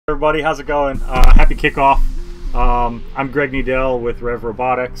Everybody, how's it going? Happy kickoff. I'm Greg Needell with REV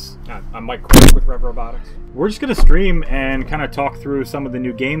Robotics. I'm Mike Clark with REV Robotics. We're just going to stream and kind of talk through some of the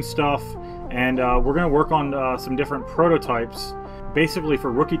new game stuff, and we're going to work on some different prototypes, basically for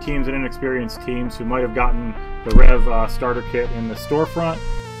rookie teams and inexperienced teams who might have gotten the REV starter kit in the storefront.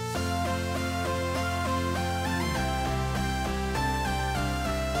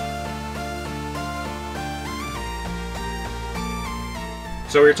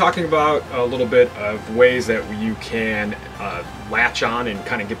 So we're talking about a little bit of ways that you can latch on and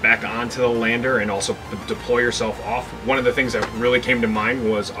kind of get back onto the lander and also deploy yourself off. One of the things that really came to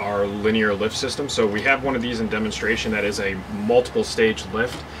mind was our linear lift system. So we have one of these in demonstration that is a multiple stage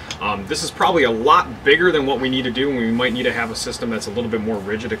lift. This is probably a lot bigger than what we need to do, and we might need to have a system that's a little bit more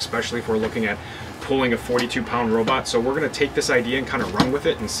rigid, especially if we're looking at pulling a 42-pound robot. So we're going to take this idea and kind of run with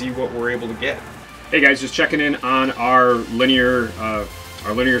it and see what we're able to get. Hey guys, just checking in on our linear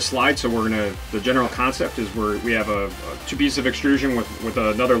slide. So the general concept is we have two pieces of extrusion with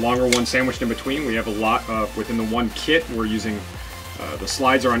another longer one sandwiched in between. We have a lot within the one kit. We're using the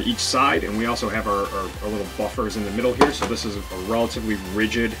slides are on each side, and we also have our little buffers in the middle here. So this is a relatively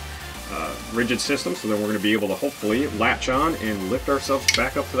rigid system. So then we're going to be able to hopefully latch on and lift ourselves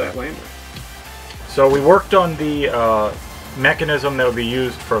back up to that lander. So we worked on the mechanism that would be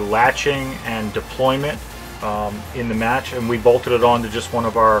used for latching and deployment in the match, and we bolted it on to just one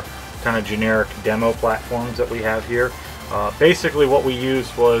of our kind of generic demo platforms that we have here. Basically what we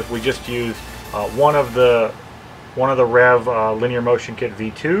used was we just used one of the REV linear motion kit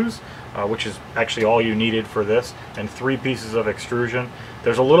V2s, which is actually all you needed for this, and 3 pieces of extrusion.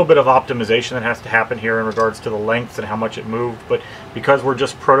 There's a little bit of optimization that has to happen here in regards to the lengths and how much it moved, but because we're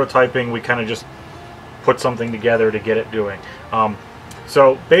just prototyping, we kind of just put something together to get it doing.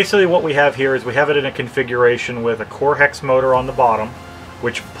 So basically what we have here is we have it in a configuration with a core hex motor on the bottom,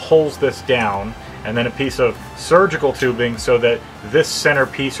 which pulls this down, and then a piece of surgical tubing so that this center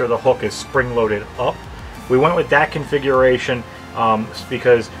piece or the hook is spring-loaded up. We went with that configuration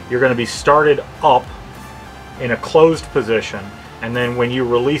because you're going to be started up in a closed position, and then when you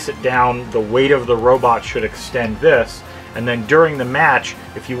release it down, the weight of the robot should extend this, and then during the match,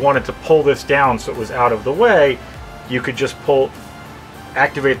 if you wanted to pull this down so it was out of the way, you could just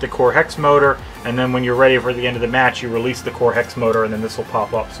activate the core hex motor, and then when you're ready for the end of the match, you release the core hex motor, and then this will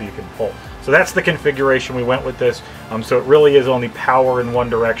pop up so you can pull. So that's the configuration we went with this. So it really is only power in one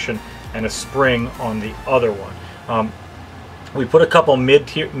direction and a spring on the other one. We put a couple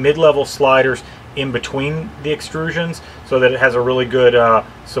mid-level sliders in between the extrusions so that it has a really good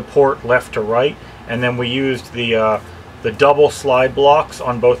support left to right, and then we used the double slide blocks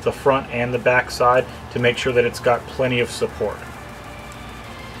on both the front and the back side to make sure that it's got plenty of support.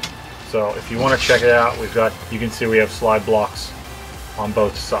 So if you want to check it out, you can see we have slide blocks on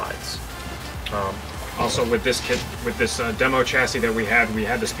both sides. Also with this kit, with this demo chassis that we had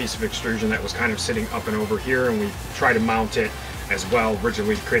this piece of extrusion that was kind of sitting up and over here, and we tried to mount it as well,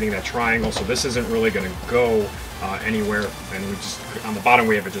 rigidly creating that triangle. So this isn't really going to go anywhere, and we just, on the bottom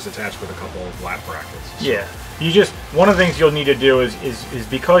we have it just attached with a couple of lap brackets. So. Yeah. One of the things you'll need to do is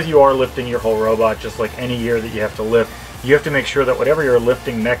because you are lifting your whole robot, just like any gear that you have to lift, you have to make sure that whatever your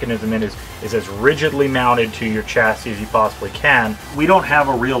lifting mechanism is as rigidly mounted to your chassis as you possibly can. We don't have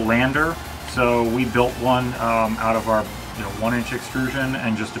a real lander, so we built one out of our 1-inch extrusion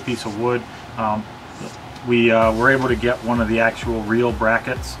and just a piece of wood. We were able to get one of the actual real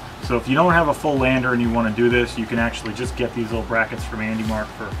brackets. So if you don't have a full lander and you want to do this, you can actually just get these little brackets from Andy Mark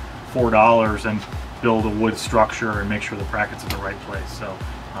for $4 and build a wood structure and make sure the bracket's in the right place. So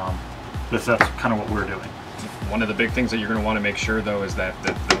that's kind of what we're doing. One of the big things that you're going to want to make sure, though, is that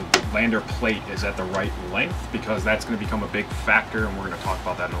the lander plate is at the right length, because that's going to become a big factor, and we're going to talk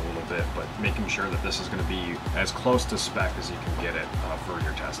about that in a little bit, but making sure that this is going to be as close to spec as you can get it for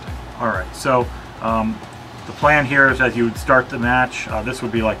your testing. Alright, so the plan here is as you would start the match, this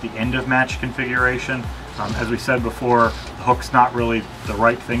would be like the end of match configuration. As we said before, the hook's not really the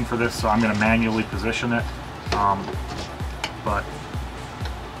right thing for this, so I'm going to manually position it. But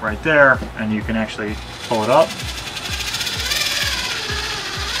right there, and you can actually pull it up.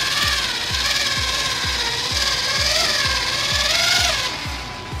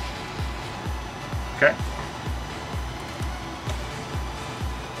 Okay.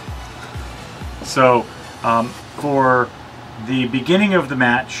 So for the beginning of the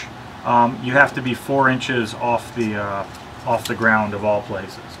match, you have to be 4 inches off the ground of all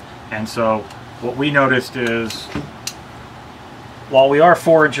places. And so what we noticed is, while we are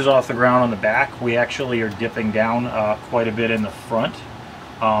 4 inches off the ground on the back, we actually are dipping down quite a bit in the front,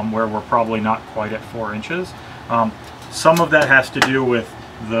 where we're probably not quite at 4 inches. Some of that has to do with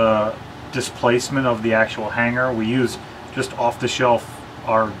the displacement of the actual hanger. We used just off the shelf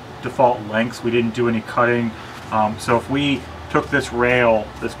our default lengths. We didn't do any cutting. So if we took this rail,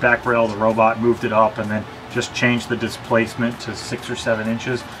 this back rail of the robot, moved it up, and then just changed the displacement to 6 or 7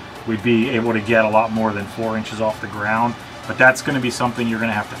 inches, we'd be able to get a lot more than 4 inches off the ground. But that's going to be something you're going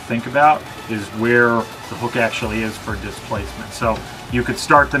to have to think about, is where the hook actually is for displacement. So you could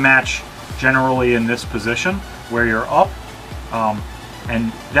start the match generally in this position where you're up,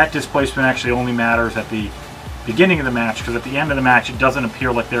 and that displacement actually only matters at the beginning of the match, because at the end of the match it doesn't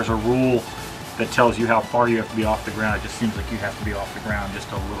appear like there's a rule that tells you how far you have to be off the ground. It just seems like you have to be off the ground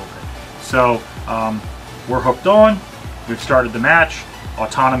just a little bit. So we're hooked on, we've started the match,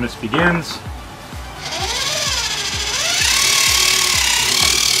 autonomous begins.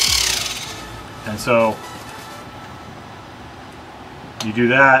 And so you do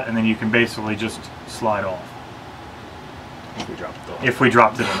that, and then you can basically just slide off. If we dropped it off. If we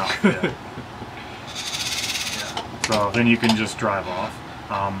dropped it enough, yeah. Yeah. So then you can just drive off.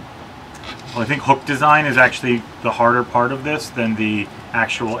 Well, I think hook design is actually the harder part of this than the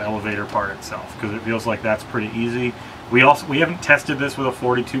actual elevator part itself, because it feels like that's pretty easy. We haven't tested this with a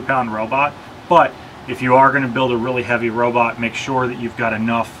 42-pound robot, but if you are going to build a really heavy robot, make sure that you've got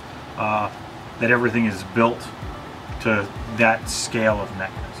enough that everything is built to that scale of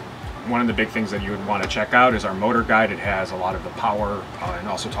mechanism. One of the big things that you would want to check out is our motor guide. It has a lot of the power and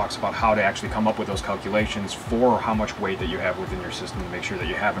also talks about how to actually come up with those calculations for how much weight that you have within your system to make sure that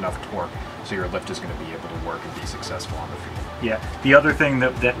you have enough torque so your lift is going to be able to work and be successful on the field. Yeah, the other thing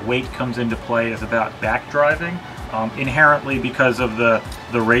that weight comes into play is about back driving. Inherently, because of the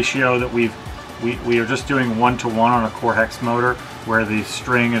ratio that we are just doing 1-to-1 on a core hex motor where the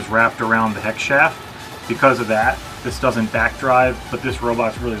string is wrapped around the hex shaft. Because of that, this doesn't back drive, but this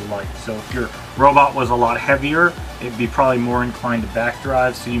robot's really light. So if your robot was a lot heavier, it'd be probably more inclined to back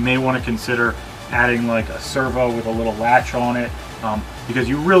drive. So you may want to consider adding like a servo with a little latch on it, because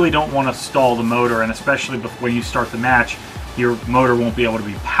you really don't want to stall the motor, and especially when you start the match, your motor won't be able to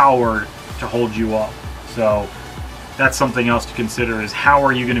be powered to hold you up. So that's something else to consider, is how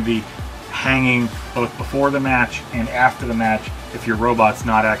are you going to be hanging both before the match and after the match if your robot's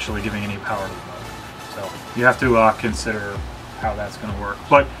not actually giving any power to the motor. So you have to consider how that's going to work.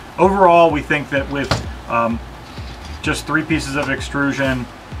 But overall, we think that with just 3 pieces of extrusion,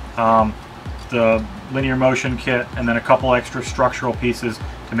 the linear motion kit, and then a couple extra structural pieces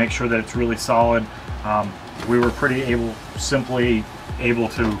to make sure that it's really solid, we were simply able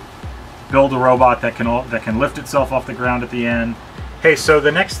to build a robot that can lift itself off the ground at the end. Hey, so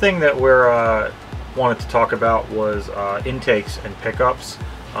the next thing that we're wanted to talk about was intakes and pickups.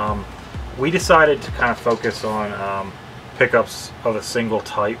 We decided to kind of focus on pickups of a single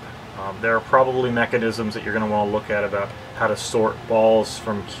type. There are probably mechanisms that you're going to want to look at about how to sort balls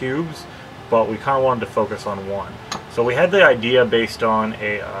from cubes, but we kind of wanted to focus on one. So we had the idea based on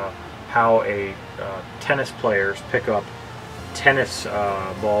how tennis players pick up tennis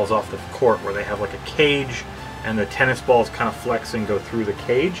balls off the court, where they have like a cage and the tennis balls kind of flex and go through the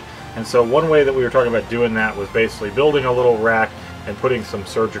cage. And so one way that we were talking about doing that was basically building a little rack and putting some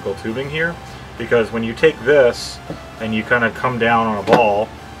surgical tubing here, because when you take this and you kind of come down on a ball,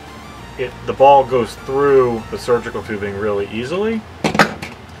 the ball goes through the surgical tubing really easily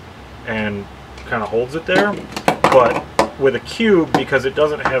and kind of holds it there. But with a cube, because it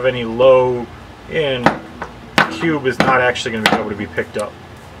doesn't have any low in, the cube is not actually going to be able to be picked up.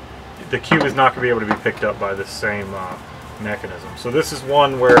 The cube is not going to be able to be picked up by the same mechanism. So this is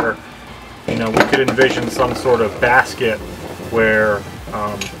one where, you know, we could envision some sort of basket where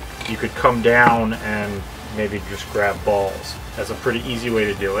you could come down and maybe just grab balls. That's a pretty easy way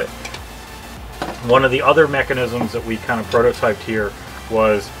to do it. One of the other mechanisms that we kind of prototyped here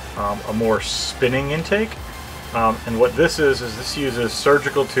was a more spinning intake. And what this is this uses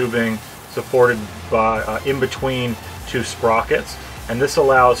surgical tubing supported by in between 2 sprockets, and this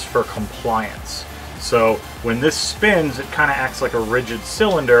allows for compliance. So when this spins, it kind of acts like a rigid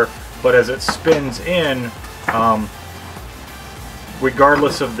cylinder, but as it spins in,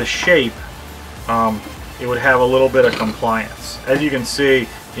 regardless of the shape, it would have a little bit of compliance. As you can see,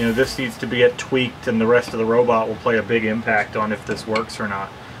 you know, this needs to get tweaked, and the rest of the robot will play a big impact on if this works or not.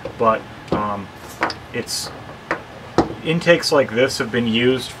 But intakes like this have been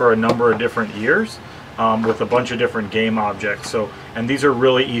used for a number of different years with a bunch of different game objects. And these are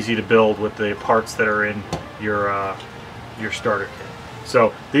really easy to build with the parts that are in your starter kit.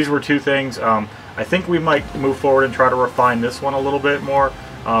 So these were 2 things. I think we might move forward and try to refine this one a little bit more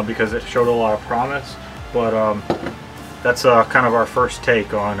because it showed a lot of promise. But that's kind of our first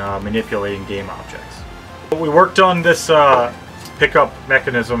take on manipulating game objects. We worked on this pickup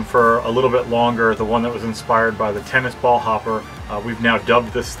mechanism for a little bit longer, the one that was inspired by the tennis ball hopper. We've now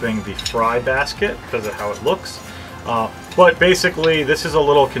dubbed this thing the fry basket because of how it looks. But basically this is a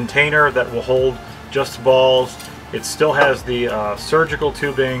little container that will hold just balls. It still has the surgical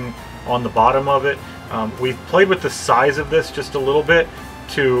tubing on the bottom of it. We've played with the size of this just a little bit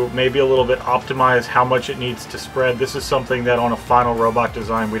to maybe a little bit optimize how much it needs to spread. This is something that on a final robot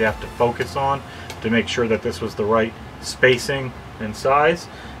design we'd have to focus on to make sure that this was the right spacing and size.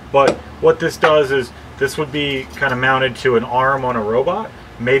 But what this does is this would be kind of mounted to an arm on a robot,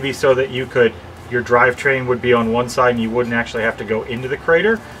 maybe so that you could, your drivetrain would be on one side and you wouldn't actually have to go into the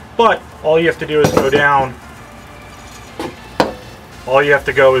crater. But all you have to do is go down. All you have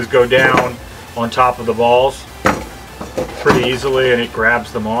to go is go down on top of the balls pretty easily, and it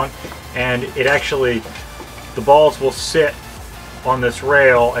grabs them on. And it actually, the balls will sit on this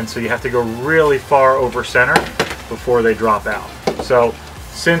rail, and so you have to go really far over center before they drop out. So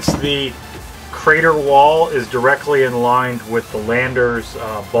since the crater wall is directly in line with the lander's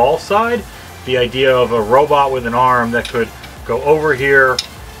ball side, the idea of a robot with an arm that could go over here,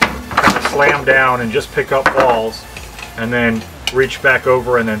 kind of slam down and just pick up balls, and then reach back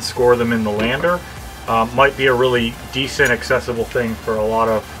over and then score them in the lander might be a really decent, accessible thing for a lot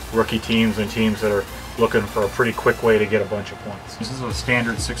of rookie teams and teams that are looking for a pretty quick way to get a bunch of points. This is a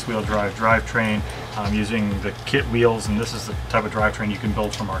standard 6-wheel drive drivetrain using the kit wheels, and this is the type of drivetrain you can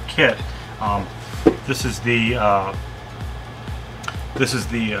build from our kit. This is the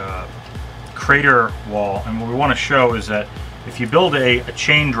crater wall, and what we want to show is that if you build a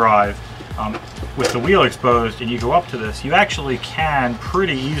chain drive with the wheel exposed and you go up to this, you actually can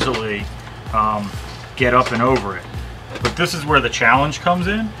pretty easily get up and over it. But this is where the challenge comes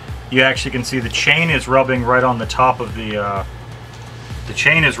in. You actually can see the chain is rubbing right on the top of the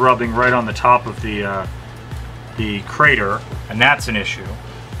crater, and that's an issue.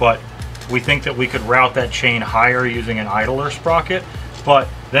 But we think that we could route that chain higher using an idler sprocket. But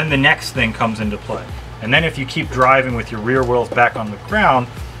then the next thing comes into play. And then if you keep driving with your rear wheels back on the ground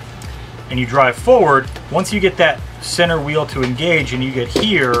and you drive forward, once you get that center wheel to engage and you get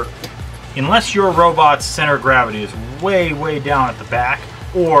here, unless your robot's center of gravity is way, way down at the back,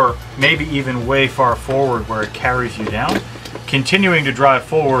 or maybe even way far forward where it carries you down, continuing to drive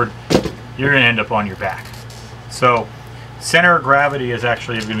forward, you're going to end up on your back. So center of gravity is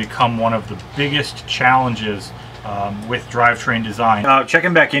actually going to become one of the biggest challenges with drivetrain design.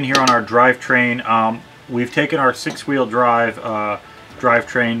 Checking back in here on our drivetrain, we've taken our 6-wheel drive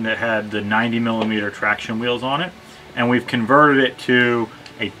drivetrain that had the 90mm traction wheels on it, and we've converted it to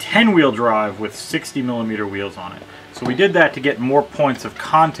a 10-wheel drive with 60mm wheels on it. So we did that to get more points of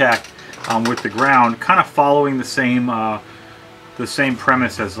contact with the ground, kind of following the same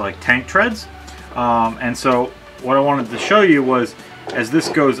premise as like tank treads. And so what I wanted to show you was, as this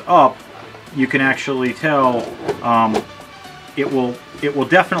goes up, you can actually tell it will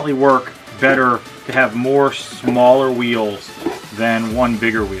definitely work better to have more smaller wheels than one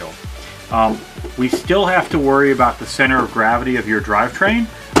bigger wheel. We still have to worry about the center of gravity of your drivetrain,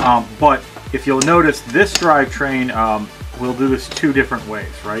 but if you'll notice, this drivetrain will do this 2 different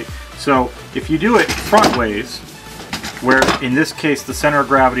ways, right? So if you do it front ways, where in this case the center of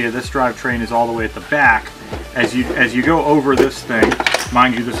gravity of this drivetrain is all the way at the back, as you go over this thing,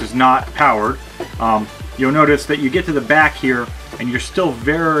 mind you this is not powered, you'll notice that you get to the back here and you're still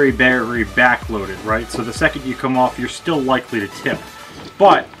very, very backloaded, right? So the second you come off, you're still likely to tip.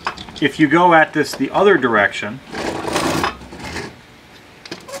 But if you go at this the other direction,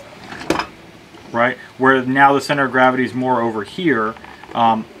 right, where now the center of gravity is more over here,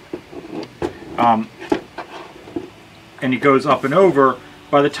 and it goes up and over,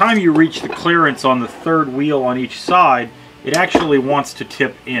 by the time you reach the clearance on the 3rd wheel on each side, it actually wants to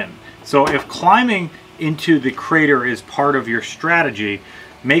tip in. So if climbing into the crater is part of your strategy,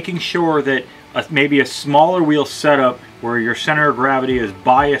 making sure that maybe a smaller wheel setup where your center of gravity is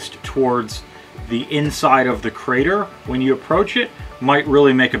biased towards the inside of the crater when you approach it might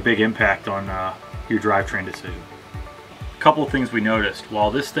really make a big impact on your drivetrain decision. A couple of things we noticed.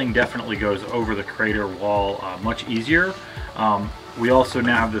 While this thing definitely goes over the crater wall much easier, we also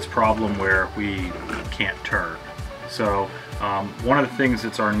now have this problem where we can't turn. So one of the things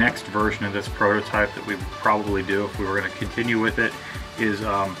that's our next version of this prototype that we would probably do if we were going to continue with it is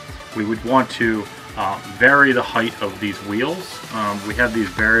we would want to vary the height of these wheels. We have these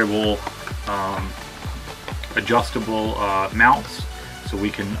variable adjustable mounts, so we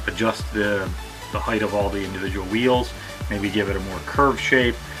can adjust the height of all the individual wheels, maybe give it a more curved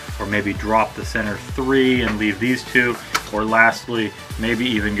shape, or maybe drop the center 3 and leave these 2, or lastly maybe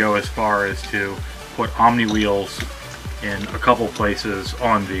even go as far as to put omni wheels in a couple places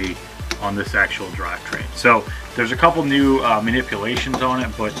on this actual drivetrain. So there's a couple new manipulations on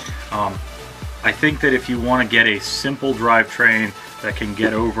it, but I think that if you want to get a simple drivetrain that can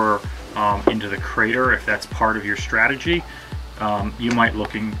get over into the crater, if that's part of your strategy, you might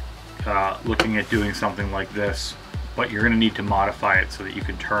looking at doing something like this, but you're going to need to modify it so that you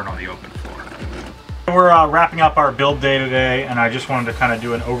can turn on the open floor. We're wrapping up our build day today, and I just wanted to kind of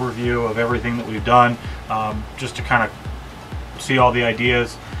do an overview of everything that we've done, just to kind of see all the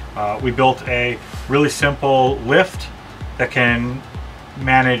ideas. We built a really simple lift that can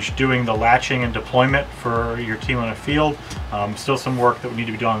manage doing the latching and deployment for your team on the field. Still some work that would need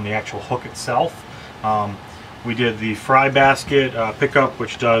to be done on the actual hook itself. We did the fry basket pickup,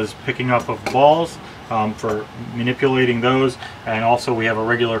 which does picking up of balls for manipulating those, and also we have a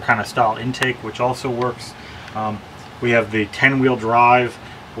regular kind of style intake, which also works. We have the 10-wheel drive,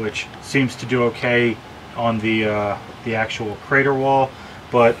 which seems to do okay on the actual crater wall,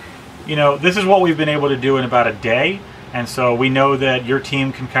 but you know, this is what we've been able to do in about a day, and so we know that your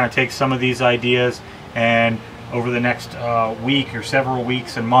team can kind of take some of these ideas, and over the next week or several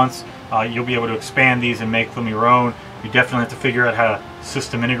weeks and months, you'll be able to expand these and make them your own. You definitely have to figure out how to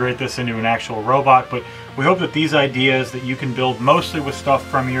system integrate this into an actual robot, but we hope that these ideas that you can build mostly with stuff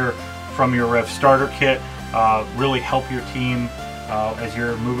from your REV starter kit really help your team as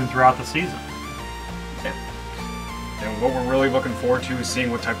you're moving throughout the season. Yeah. And what we're really looking forward to is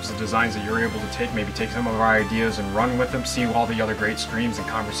seeing what types of designs that you're able to take, maybe take some of our ideas and run with them, see all the other great streams and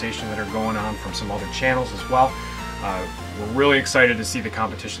conversation that are going on from some other channels as well. We're really excited to see the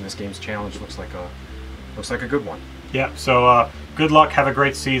competition. This game's challenge looks like a good one. Yeah, so good luck, have a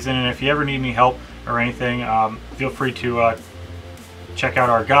great season, and if you ever need any help or anything, feel free to check out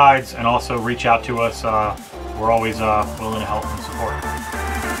our guides and also reach out to us. We're always willing to help and support.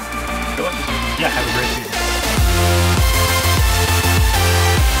 Good luck. Yeah, have a great season.